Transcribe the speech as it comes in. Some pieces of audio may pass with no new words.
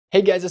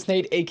Hey guys, it's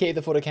Nate, aka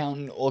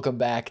TheFutAccountant. Welcome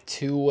back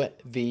to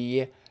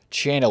the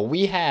channel.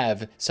 We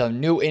have some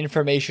new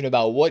information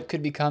about what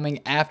could be coming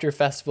after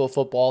Festival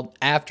Football,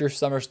 after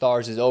Summer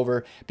Stars is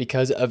over,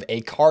 because of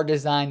a card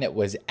design that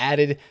was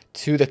added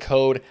to the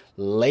code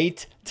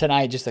late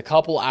tonight, just a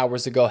couple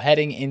hours ago,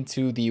 heading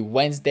into the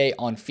Wednesday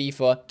on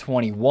FIFA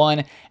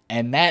 21.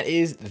 And that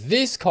is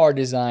this card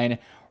design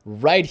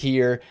right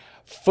here,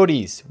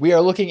 Futties. We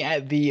are looking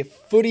at the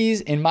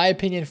Futties, in my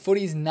opinion,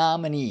 Futties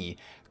nominee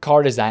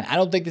card design. I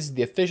don't think this is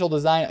the official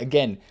design.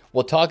 Again,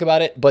 we'll talk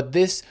about it, but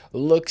this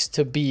looks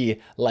to be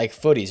like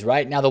Futties,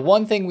 right? Now, the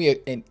one thing we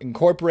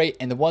incorporate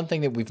and the one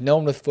thing that we've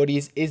known with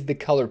Futties is the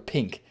color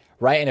pink,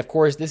 right? And of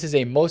course, this is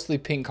a mostly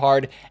pink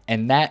card,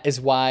 and that is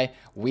why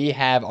we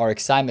have our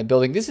excitement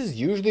building. This is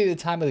usually the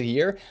time of the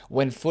year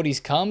when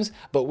Futties comes,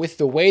 but with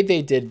the way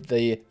they did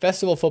the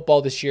Festival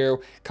Football this year,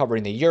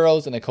 covering the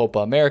Euros and the Copa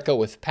America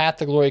with Path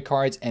to Glory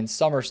cards and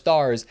Summer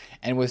Stars,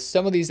 and with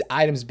some of these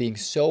items being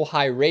so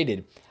high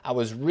rated, I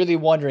was really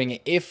wondering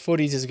if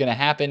Futties is going to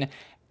happen,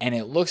 and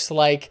it looks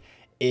like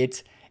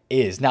it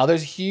is. Now,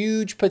 there's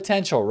huge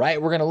potential,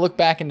 right? We're going to look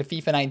back into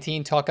FIFA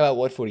 19, talk about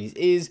what Futties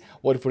is,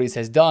 what Futties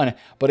has done.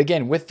 But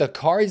again, with the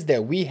cards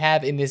that we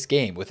have in this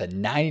game, with a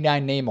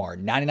 99 Neymar,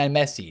 99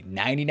 Messi,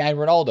 99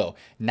 Ronaldo,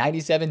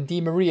 97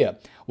 Di Maria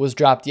was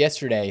dropped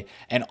yesterday,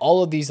 and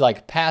all of these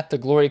like Path to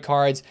Glory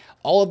cards,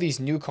 all of these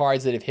new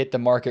cards that have hit the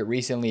market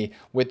recently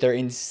with their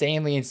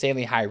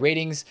insanely high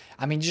ratings.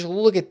 I mean, just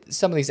look at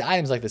some of these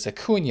items like this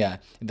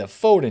Acuna, the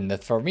Foden, the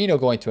Firmino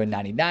going to a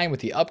 99 with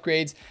the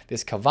upgrades,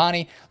 this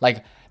Cavani.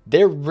 Like,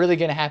 they're really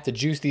going to have to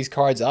juice these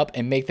cards up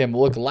and make them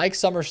look like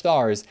Summer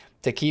Stars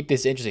to keep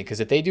this interesting. Because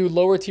if they do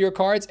lower tier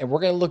cards, and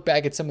we're going to look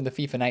back at some of the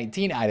FIFA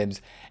 19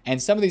 items,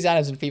 and some of these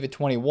items in FIFA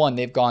 21,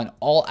 they've gone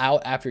all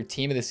out after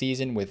Team of the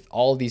Season with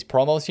all of these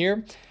promos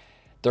here.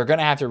 They're going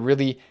to have to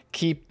really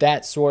keep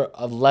that sort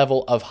of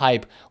level of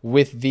hype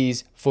with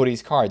these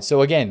Futties cards.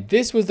 So again,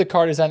 this was the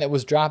card design that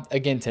was dropped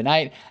again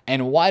tonight.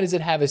 And why does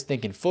it have us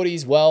thinking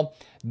Futties? Well,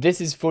 this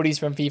is Futties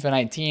from FIFA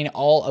 19.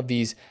 All of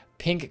these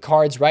pink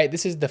cards, right?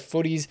 This is the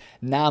Futties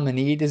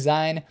nominee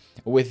design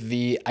with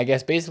the, I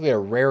guess, basically a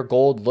rare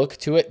gold look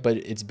to it, but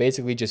it's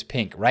basically just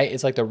pink, right?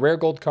 It's like the rare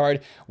gold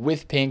card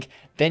with pink.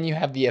 Then you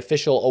have the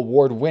official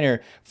award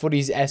winner,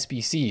 Futties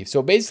SBC.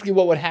 So basically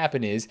what would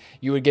happen is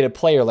you would get a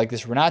player like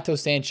this Renato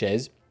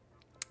Sanchez,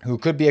 who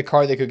could be a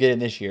card they could get in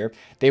this year.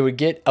 They would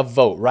get a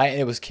vote, right? And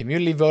it was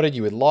community voted.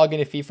 You would log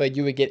into FIFA.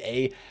 You would get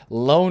a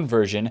loan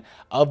version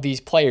of these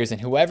players.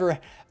 And whoever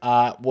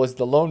was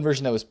the loan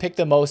version that was picked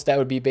the most, that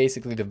would be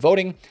basically the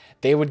voting.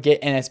 They would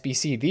get an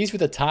SBC. These were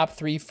the top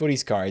 3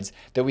 Futties cards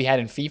that we had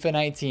in FIFA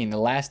 19, the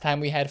last time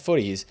we had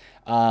Futties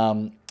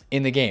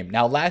in the game.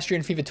 Now, last year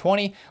in FIFA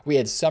 20, we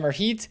had Summer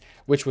Heat,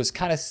 which was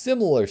kind of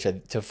similar to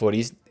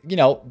Futties,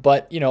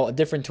 but, a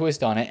different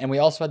twist on it. And we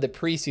also had the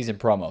preseason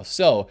promo.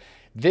 So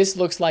this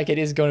looks like it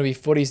is going to be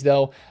Futties,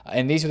 though,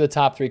 and these are the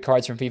top 3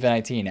 cards from FIFA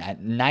 19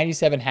 at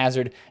 97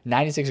 Hazard,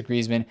 96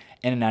 Griezmann,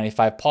 and a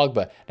 95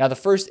 Pogba. Now, the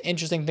first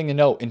interesting thing to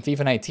note in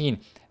FIFA 19,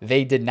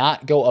 they did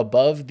not go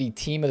above the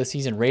Team of the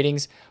Season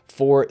ratings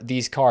for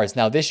these cards.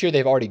 Now, this year,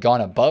 they've already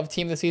gone above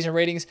Team of the Season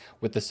ratings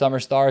with the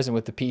Summer Stars and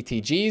with the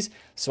PTGs,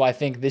 so I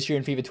think this year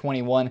in FIFA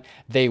 21,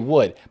 they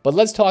would. But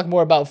let's talk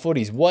more about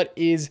Futties. What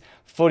is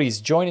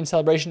Futties? Join in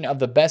celebration of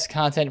the best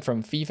content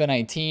from FIFA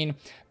 19.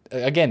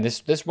 Again,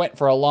 this went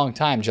for a long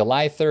time,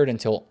 July 3rd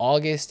until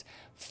August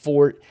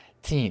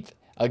 14th.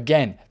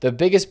 Again, the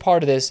biggest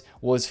part of this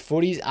was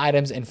Futties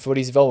items and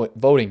Futties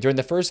voting. During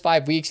the first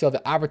 5 weeks, you'll have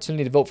the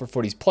opportunity to vote for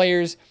Futties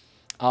players.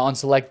 On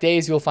select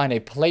days, you'll find a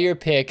player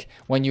pick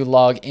when you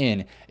log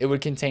in. It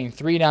would contain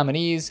 3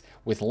 nominees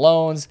with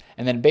loans,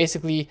 and then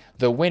basically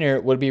the winner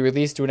would be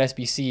released through an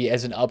SBC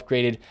as an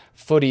upgraded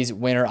Futties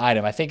winner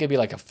item. I think it'd be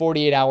like a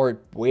 48-hour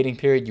waiting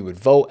period. You would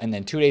vote, and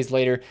then 2 days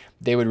later,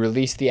 they would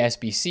release the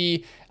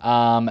SBC,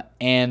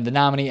 and the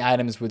nominee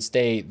items would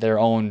stay their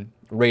own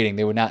rating.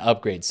 They would not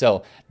upgrade.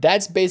 So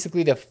that's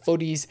basically the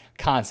Futties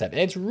concept.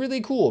 And it's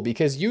really cool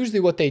because usually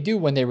what they do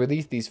when they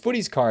release these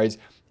Futties cards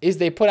is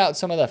they put out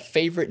some of the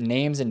favorite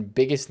names and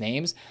biggest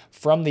names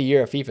from the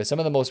year of FIFA, some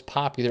of the most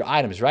popular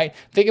items, right?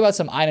 Think about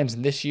some items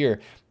in this year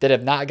that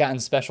have not gotten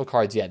special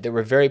cards yet. They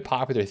were very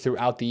popular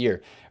throughout the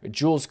year.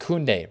 Jules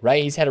Koundé,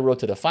 right? He's had a road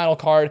to the final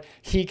card.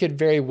 He could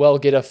very well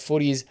get a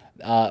Futties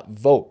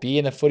vote, be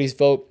in the Futties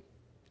vote.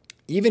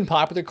 Even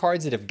popular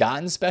cards that have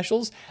gotten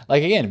specials,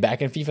 like again,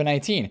 back in FIFA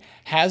 19,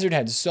 Hazard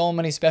had so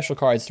many special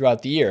cards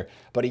throughout the year,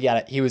 but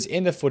he was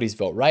in the Futties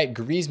vote, right?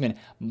 Griezmann,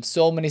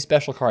 so many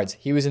special cards,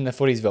 he was in the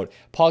Futties vote.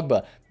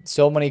 Pogba,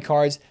 so many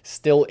cards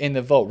still in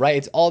the vote, right?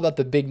 It's all about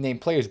the big name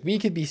players. We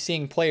could be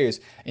seeing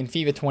players in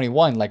FIFA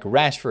 21 like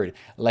Rashford,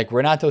 like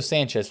Renato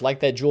Sanchez, like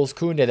that Jules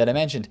Koundé that I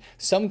mentioned.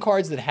 Some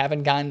cards that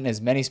haven't gotten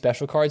as many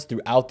special cards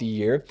throughout the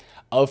year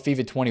of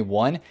FIFA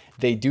 21,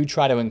 they do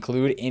try to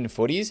include in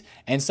Futties.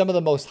 And some of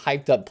the most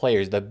hyped up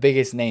players, the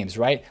biggest names,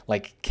 right?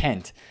 Like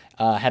Kent,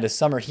 had a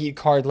Summer Heat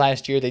card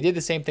last year. They did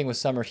the same thing with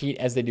Summer Heat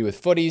as they do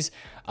with Futties.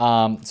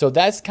 So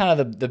that's kind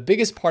of the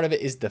biggest part of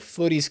it is the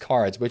Futties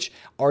cards, which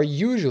are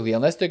usually,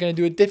 unless they're going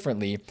to do it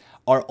differently,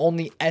 are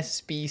only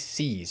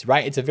SBCs,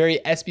 right? It's a very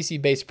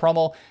SBC-based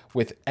promo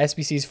with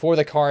SBCs for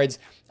the cards.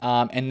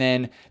 And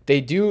then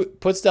they do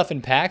put stuff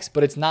in packs,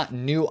 but it's not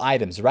new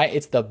items, right?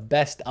 It's the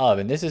best of.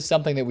 And this is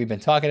something that we've been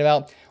talking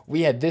about.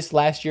 We had this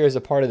last year as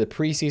a part of the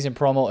preseason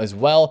promo as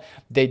well.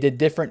 They did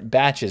different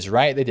batches,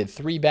 right? They did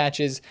 3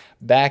 batches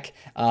back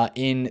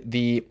in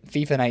the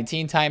FIFA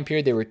 19 time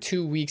period. They were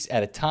 2 weeks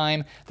at a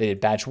time. They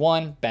did batch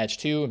 1, batch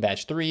 2, and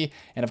batch 3.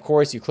 And of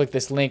course, you click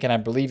this link, and I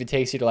believe it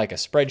takes you to like a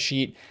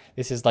spreadsheet.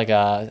 This is like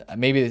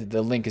maybe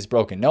the link is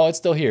broken. No, it's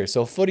still here.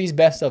 So Futties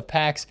best of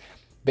packs.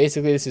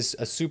 Basically, this is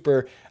a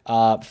super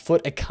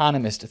foot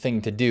economist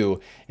thing to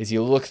do, is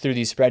you look through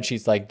these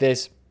spreadsheets like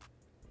this,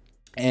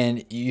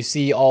 and you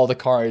see all the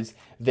cards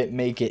that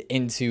make it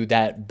into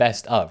that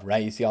best of,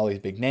 right? You see all these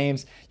big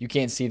names. You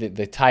can't see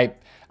the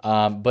type,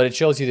 but it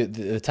shows you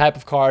the type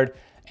of card,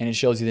 and it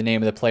shows you the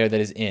name of the player that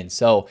is in.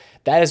 So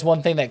that is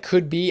one thing that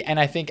could be, and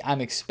I think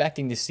I'm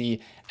expecting to see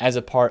as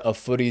a part of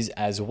Futties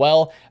as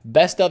well.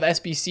 Best of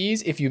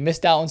SBCs. If you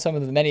missed out on some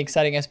of the many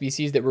exciting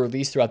SBCs that were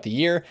released throughout the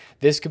year,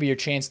 this could be your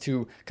chance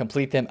to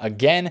complete them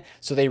again.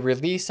 So they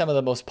released some of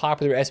the most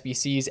popular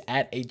SBCs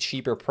at a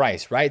cheaper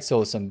price, right?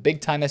 So some big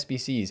time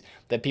SBCs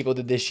that people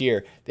did this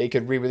year, they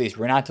could re-release.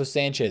 Renato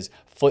Sanchez,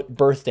 Foot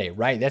Birthday,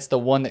 right? That's the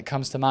one that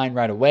comes to mind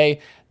right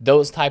away.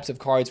 Those types of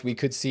cards we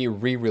could see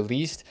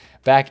re-released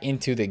back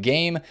into the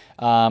game.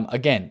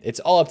 Again, it's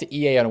all up to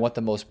EA on what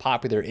the most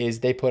popular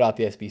is. They put out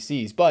the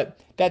SBCs, but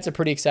that's a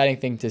pretty exciting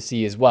thing to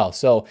see as well.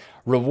 So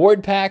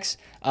reward packs,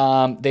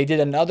 they did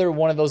another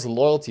one of those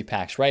loyalty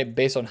packs, right?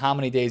 Based on how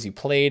many days you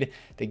played,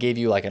 they gave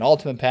you like an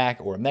ultimate pack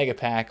or a mega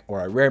pack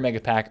or a rare mega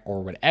pack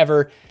or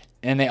whatever.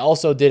 And they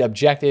also did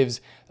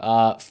objectives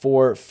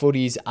for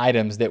Futties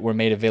items that were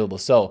made available.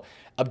 So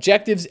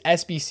objectives,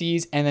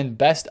 SBCs, and then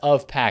best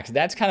of packs.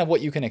 That's kind of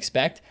what you can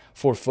expect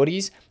for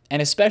Futties,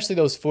 and especially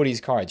those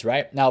Futties cards,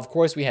 right? Now, of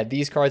course, we had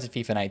these cards in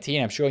FIFA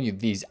 19. I'm showing you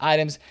these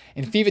items.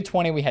 In FIFA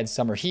 20, we had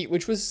Summer Heat,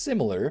 which was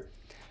similar,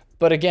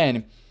 but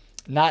again,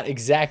 not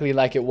exactly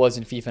like it was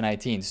in FIFA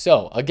 19.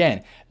 So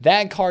again,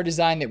 that card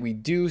design that we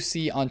do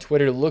see on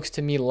Twitter looks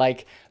to me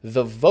like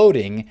the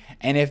voting.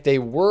 And if they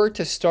were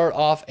to start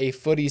off a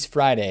Futties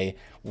Friday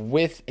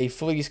with a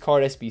Futties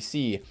card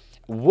SBC,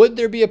 would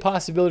there be a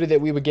possibility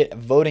that we would get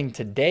voting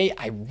today?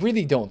 I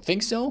really don't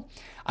think so.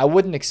 I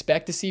wouldn't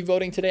expect to see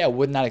voting today. I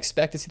would not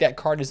expect to see that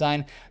card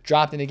design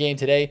dropped in the game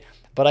today,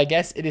 but I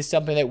guess it is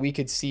something that we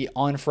could see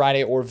on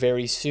Friday or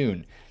very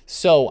soon.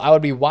 So I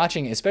would be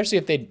watching, especially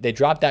if they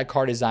drop that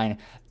card design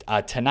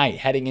tonight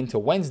heading into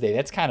Wednesday.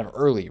 That's kind of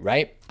early,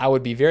 right? I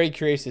would be very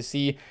curious to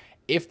see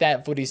if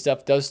that Footy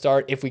stuff does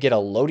start, if we get a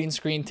loading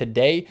screen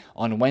today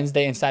on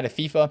Wednesday inside of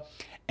FIFA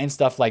and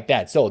stuff like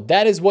that. So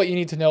that is what you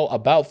need to know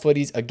about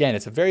Futties. Again,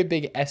 it's a very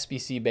big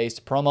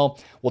SBC-based promo.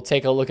 We'll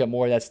take a look at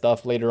more of that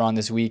stuff later on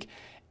this week,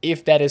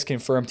 if that is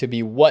confirmed to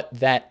be what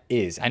that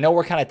is. I know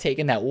we're kind of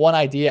taking that one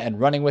idea and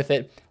running with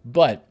it,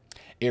 but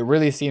it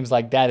really seems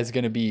like that is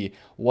going to be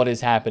what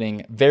is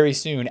happening very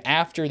soon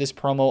after this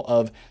promo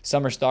of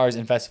Summer Stars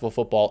and Festival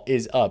Football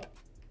is up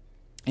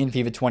in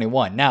FIFA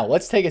 21. Now,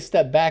 let's take a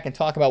step back and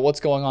talk about what's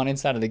going on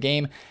inside of the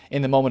game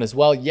in the moment as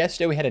well.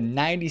 Yesterday, we had a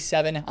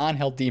 97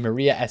 Angel Di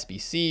Maria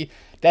SBC.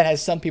 That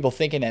has some people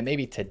thinking that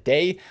maybe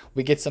today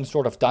we get some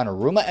sort of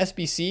Donnarumma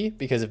SBC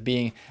because of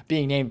being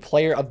named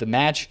player of the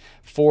match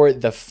for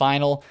the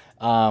final.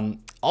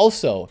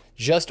 Also,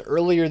 just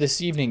earlier this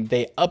evening,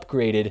 they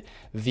upgraded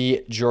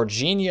the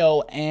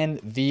Jorginho and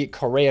the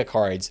Correa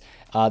cards.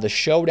 The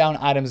Showdown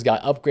items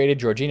got upgraded,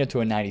 Jorginho to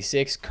a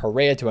 96,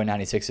 Correa to a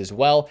 96 as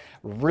well.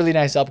 Really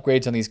nice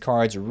upgrades on these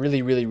cards,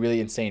 really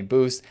insane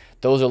boost.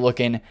 Those are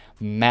looking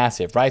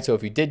massive, right? So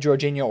if you did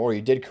Jorginho or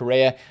you did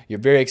Correa, you're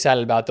very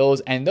excited about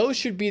those. And those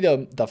should be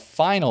the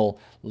final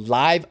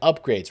live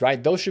upgrades,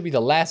 right? Those should be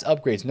the last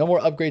upgrades. No more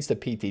upgrades to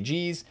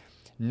PTGs.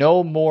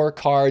 No more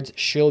cards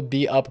should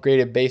be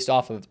upgraded based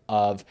off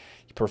of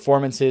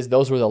performances.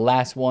 Those were the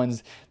last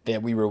ones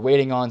that we were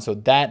waiting on. So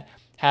that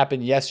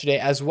happened yesterday,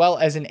 as well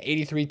as an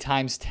 83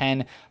 times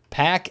 10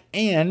 pack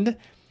and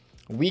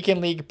Weekend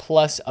League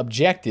Plus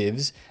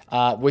objectives,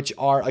 which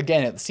are,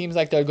 again, it seems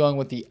like they're going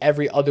with the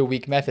every other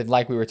week method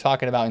like we were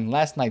talking about in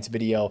last night's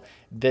video,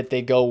 that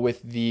they go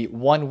with the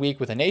 1 week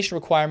with a nation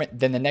requirement,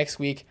 then the next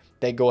week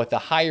they go with the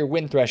higher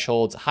win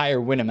thresholds,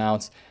 higher win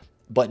amounts,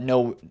 but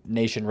no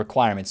nation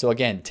requirement. So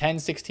again, 10,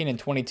 16, and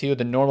 22,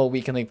 the normal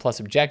Weekend League Plus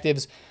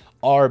objectives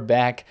are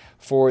back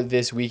for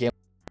this weekend.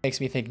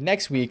 Makes me think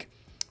next week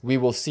we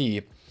will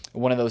see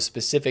one of those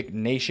specific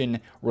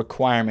nation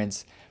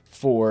requirements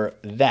for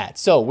that.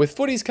 So with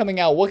Futties coming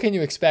out, what can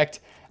you expect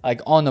like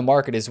on the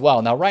market as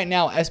well? Now, right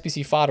now,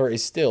 SBC fodder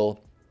is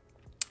still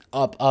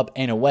up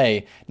and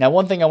away. Now,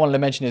 one thing I wanted to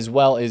mention as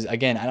well is,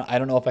 again, I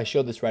don't know if I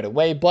showed this right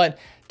away, but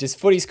this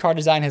Futties card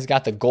design has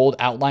got the gold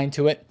outline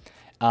to it.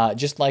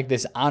 Just like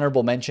this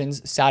honorable mentions,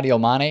 Sadio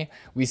Mane,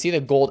 we see the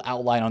gold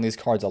outline on these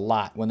cards a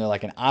lot when they're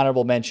like an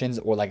honorable mentions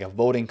or like a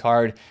voting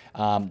card.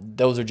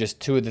 Those are just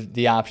two of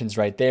the options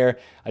right there.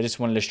 I just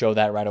wanted to show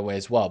that right away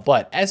as well.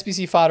 But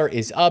SBC fodder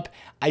is up.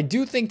 I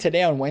do think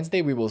today on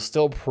Wednesday we will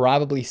still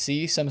probably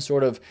see some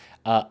sort of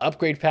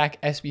upgrade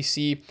pack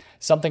SBC,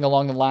 something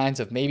along the lines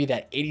of maybe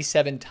that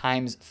 87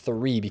 times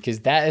 3,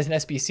 because that is an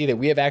SBC that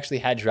we have actually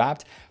had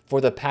dropped for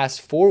the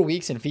past 4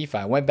 weeks in FIFA.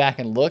 I went back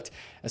and looked.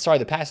 Sorry,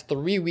 the past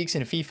 3 weeks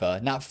in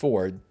FIFA, not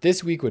 4.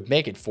 This week would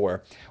make it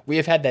 4. We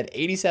have had that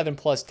 87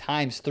 plus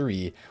times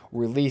 3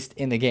 released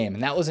in the game.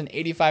 And that was an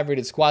 85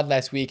 rated squad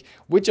last week,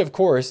 which of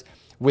course,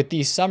 with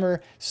these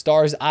Summer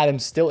Stars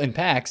items still in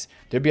packs,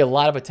 there'd be a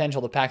lot of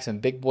potential to pack some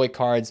big boy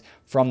cards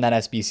from that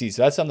SBC.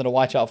 So that's something to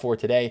watch out for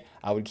today.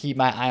 I would keep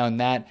my eye on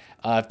that.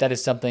 If that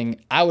is something,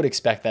 I would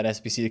expect that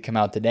SBC to come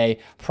out today.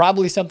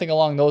 Probably something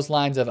along those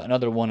lines of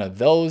another one of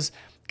those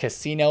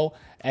casino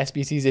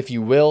SBCs, if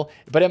you will.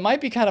 But it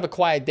might be kind of a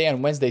quiet day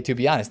on Wednesday, to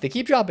be honest. They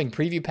keep dropping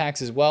preview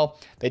packs as well.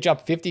 They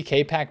dropped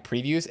 50K pack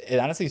previews. It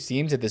honestly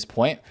seems at this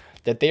point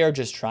that they are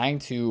just trying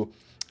to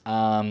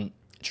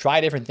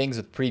try different things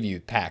with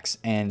preview packs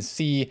and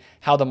see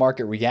how the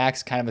market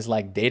reacts, kind of as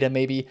like data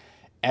maybe,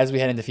 as we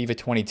head into FIFA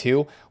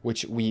 22,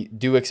 which we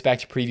do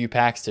expect preview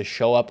packs to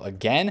show up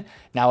again.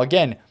 Now,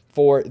 again,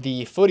 for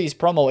the Futties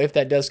promo, if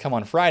that does come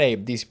on Friday,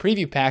 these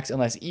preview packs,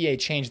 unless EA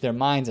change their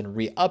minds and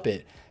re-up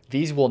it,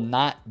 these will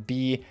not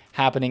be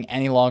happening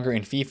any longer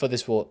in FIFA.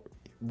 This will,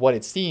 what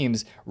it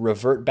seems,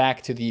 revert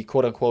back to the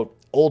quote-unquote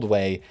old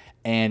way,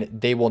 and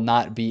they will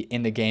not be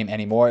in the game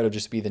anymore. It'll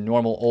just be the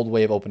normal old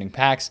way of opening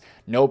packs.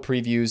 No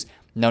previews,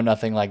 no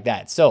nothing like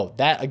that. So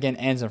that, again,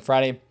 ends on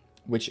Friday,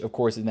 which, of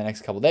course, is in the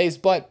next couple days,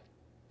 but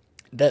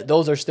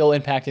those are still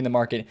impacting the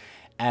market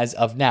as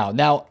of now.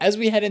 Now, as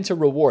we head into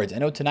rewards, I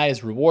know tonight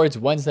is rewards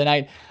Wednesday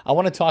night. I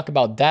want to talk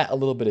about that a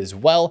little bit as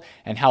well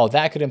and how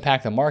that could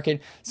impact the market.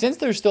 Since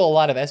there's still a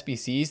lot of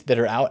SBCs that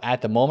are out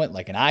at the moment,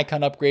 like an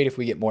icon upgrade if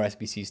we get more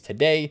SBCs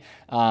today,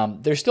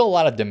 there's still a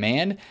lot of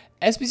demand.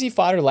 SBC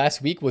fodder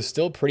last week was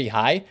still pretty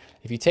high.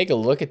 If you take a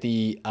look at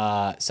the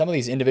some of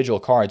these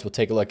individual cards, we'll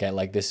take a look at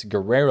like this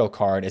Guerrero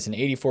card. It's an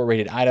 84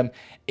 rated item,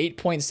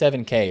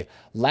 8.7K.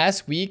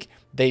 Last week,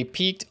 they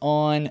peaked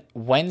on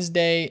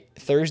Wednesday,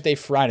 Thursday,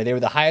 Friday. They were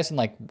the highest on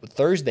like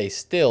Thursday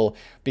still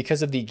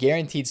because of the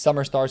guaranteed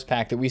Summer Stars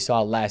pack that we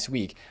saw last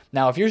week.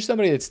 Now, if you're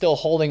somebody that's still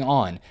holding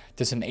on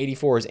to some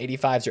 84s,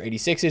 85s, or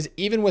 86s,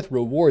 even with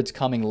rewards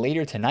coming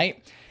later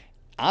tonight,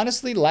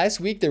 honestly, last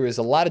week there was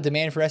a lot of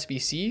demand for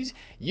SBCs.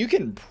 You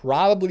can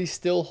probably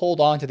still hold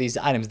on to these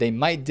items. They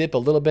might dip a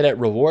little bit at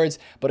rewards,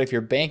 but if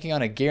you're banking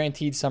on a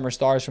guaranteed Summer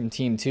Stars from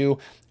Team 2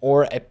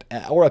 or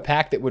a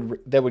pack that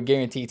would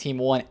guarantee Team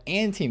 1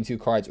 and Team 2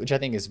 cards, which I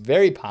think is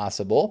very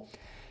possible,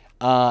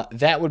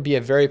 that would be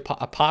a very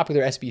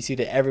popular SBC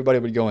that everybody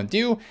would go and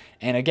do.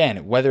 And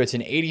again, whether it's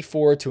an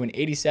 84 to an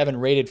 87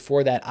 rated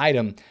for that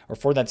item or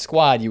for that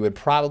squad, you would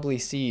probably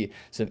see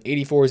some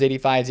 84s,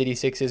 85s,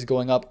 86s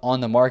going up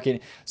on the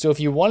market. So if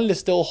you wanted to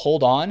still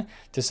hold on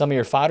to some of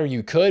your fodder,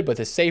 you could, but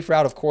the safe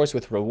route, of course,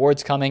 with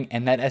rewards coming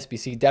and that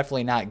SBC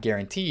definitely not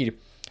guaranteed,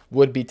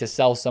 would be to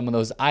sell some of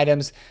those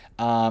items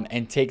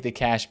and take the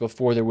cash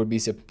before there would be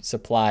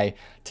supply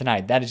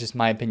tonight. That is just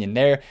my opinion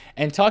there.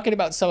 And talking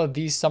about some of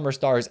these Summer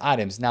Stars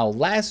items. Now,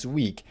 last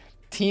week,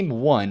 Team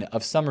 1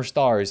 of Summer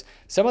Stars,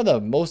 some of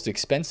the most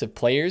expensive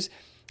players,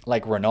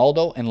 like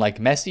Ronaldo and like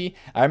Messi.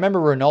 I remember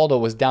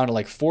Ronaldo was down to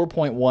like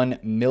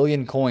 4.1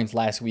 million coins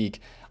last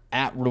week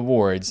at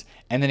rewards,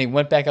 and then he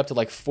went back up to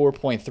like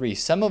 4.3.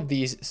 Some of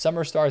these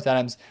Summer Stars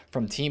items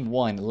from Team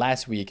 1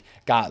 last week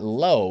got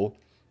low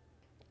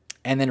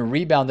and then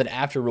rebounded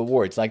after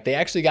rewards. Like they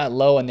actually got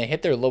low and they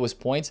hit their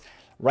lowest points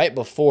right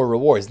before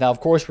rewards. Now, of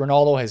course,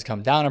 Ronaldo has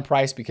come down in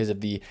price because of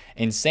the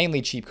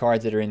insanely cheap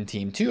cards that are in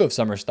Team 2 of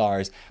Summer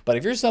Stars. But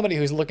if you're somebody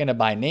who's looking to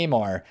buy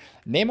Neymar,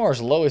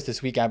 Neymar's lowest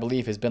this week, I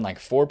believe, has been like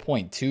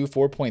 4.2,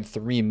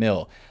 4.3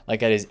 mil.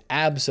 Like at his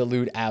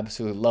absolute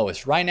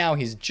lowest. Right now,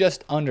 he's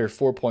just under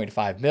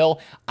 4.5 mil.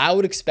 I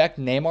would expect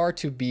Neymar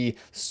to be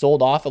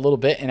sold off a little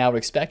bit, and I would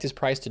expect his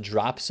price to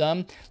drop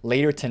some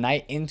later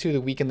tonight into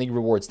the Weekend League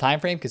rewards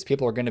timeframe because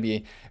people are going to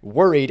be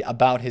worried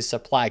about his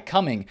supply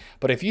coming.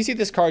 But if you see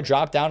this card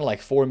drop down to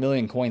like 4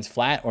 million coins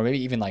flat, or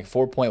maybe even like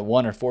 4.1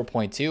 or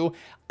 4.2,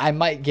 I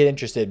might get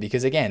interested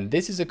because, again,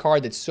 this is a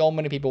card that so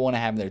many people want to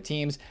have in their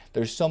teams.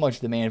 There's so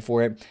much demand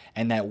for it,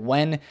 and that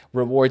when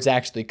rewards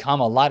actually come,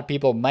 a lot of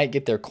people might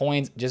get their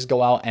coins, just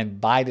go out and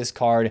buy this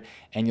card,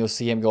 and you'll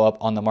see him go up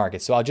on the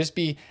market. So I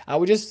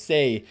would just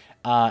say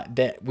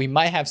that we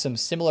might have some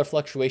similar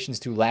fluctuations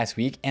to last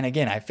week. And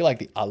again, I feel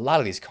like a lot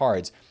of these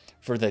cards,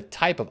 for the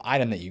type of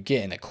item that you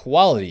get and the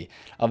quality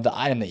of the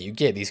item that you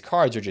get, these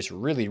cards are just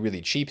really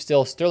cheap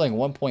still. Sterling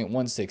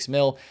 1.16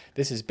 mil.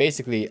 This is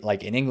basically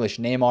like an English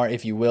Neymar,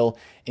 if you will,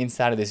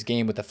 inside of this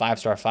game with the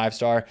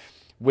 5-star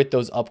with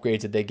those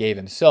upgrades that they gave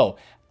him. So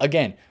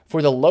again,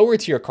 for the lower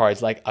tier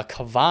cards like a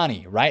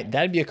Cavani, right?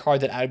 That'd be a card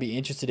that I'd be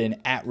interested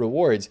in at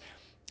rewards.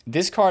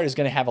 This card is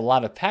going to have a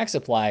lot of pack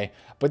supply,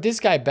 but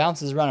this guy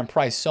bounces around in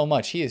price so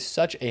much. He is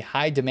such a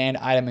high demand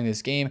item in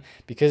this game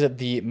because of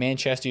the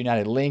Manchester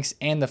United links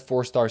and the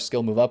 4-star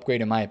skill move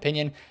upgrade, in my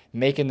opinion,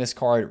 making this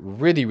card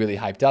really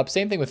hyped up.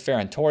 Same thing with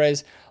Ferran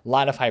Torres. A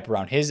lot of hype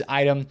around his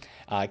item.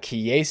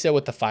 Chiesa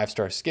with the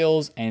 5-star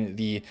skills and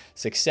the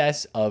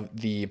success of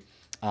the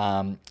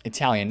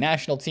Italian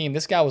national team.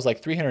 This guy was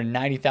like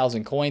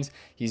 390,000 coins.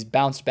 He's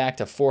bounced back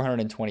to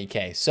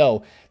 420K.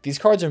 So these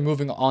cards are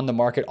moving on the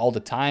market all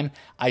the time.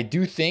 I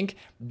do think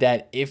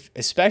that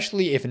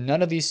especially if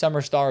none of these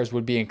summer stars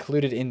would be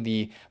included in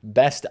the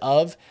best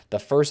of the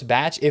first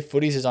batch, if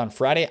Futties is on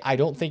Friday, I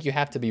don't think you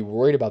have to be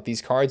worried about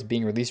these cards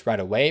being released right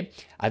away.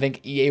 I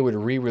think EA would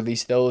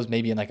re-release those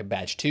maybe in like a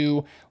batch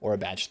 2 or a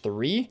batch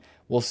 3.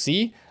 We'll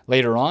see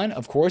later on,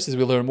 of course, as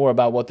we learn more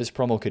about what this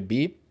promo could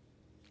be.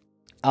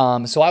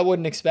 So I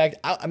wouldn't expect,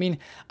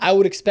 I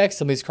would expect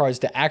some of these cards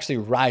to actually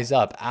rise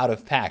up out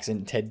of packs.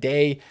 And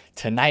today,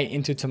 tonight,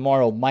 into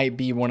tomorrow might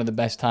be one of the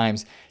best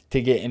times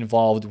to get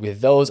involved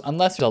with those,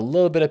 unless there's a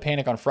little bit of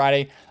panic on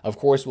Friday. Of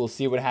course, we'll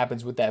see what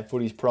happens with that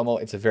Futties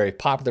promo. It's a very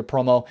popular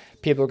promo.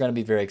 People are going to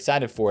be very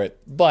excited for it.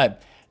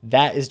 But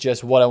that is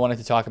just what I wanted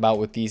to talk about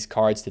with these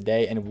cards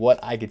today and what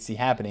I could see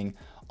happening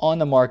on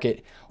the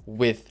market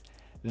with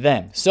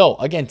them. So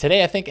again,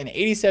 today I think an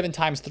 87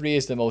 times 3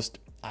 is the most,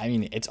 I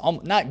mean, it's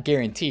not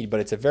guaranteed, but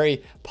it's a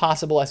very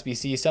possible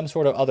SBC, some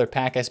sort of other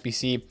pack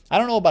SBC. I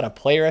don't know about a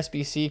player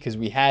SBC because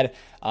we had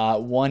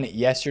one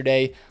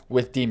yesterday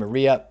with Di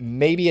Maria,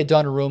 maybe a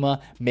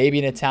Donnarumma, maybe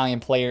an Italian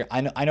player.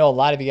 I know a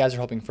lot of you guys are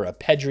hoping for a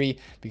Pedri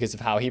because of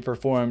how he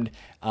performed.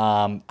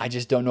 I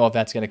just don't know if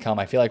that's going to come.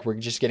 I feel like we're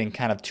just getting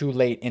kind of too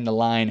late in the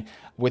line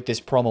with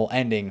this promo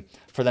ending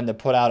for them to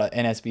put out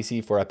an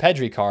SBC for a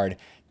Pedri card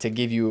to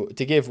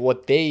give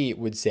what they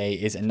would say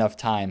is enough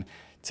time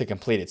to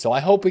complete it. So I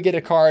hope we get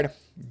a card.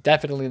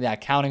 Definitely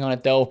not counting on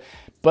it though.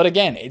 But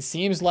again, it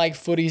seems like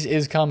Futties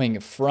is coming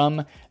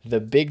from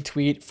the big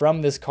tweet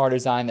from this card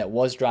design that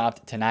was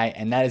dropped tonight.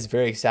 And that is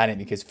very exciting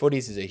because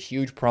Futties is a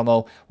huge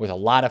promo with a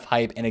lot of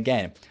hype. And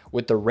again,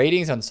 with the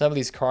ratings on some of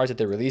these cards that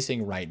they're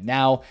releasing right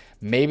now,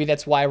 maybe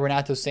that's why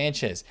Renato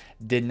Sanchez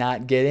did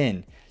not get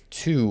in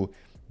to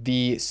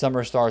the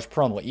Summer Stars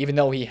promo, even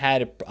though he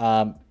had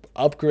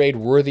upgrade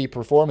worthy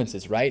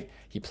performances, right?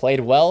 He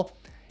played well.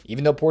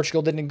 Even though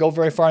Portugal didn't go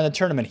very far in the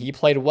tournament, he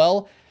played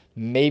well.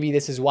 Maybe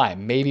this is why.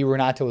 Maybe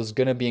Renato is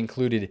going to be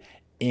included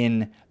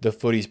in the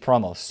Futties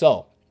promo.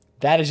 So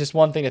that is just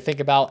one thing to think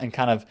about and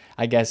kind of,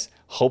 I guess,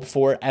 hope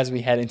for as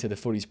we head into the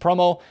Futties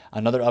promo.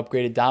 Another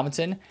upgraded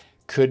Davinson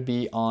could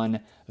be on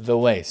the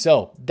way.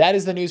 So that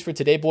is the news for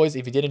today, boys.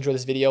 If you did enjoy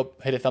this video,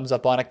 hit a thumbs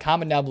up on it.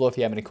 Comment down below if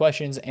you have any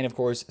questions. And of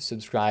course,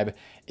 subscribe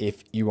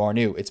if you are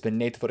new. It's been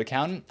Nate, the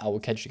FutAccountant. I will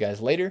catch you guys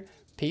later.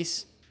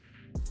 Peace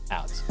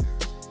out.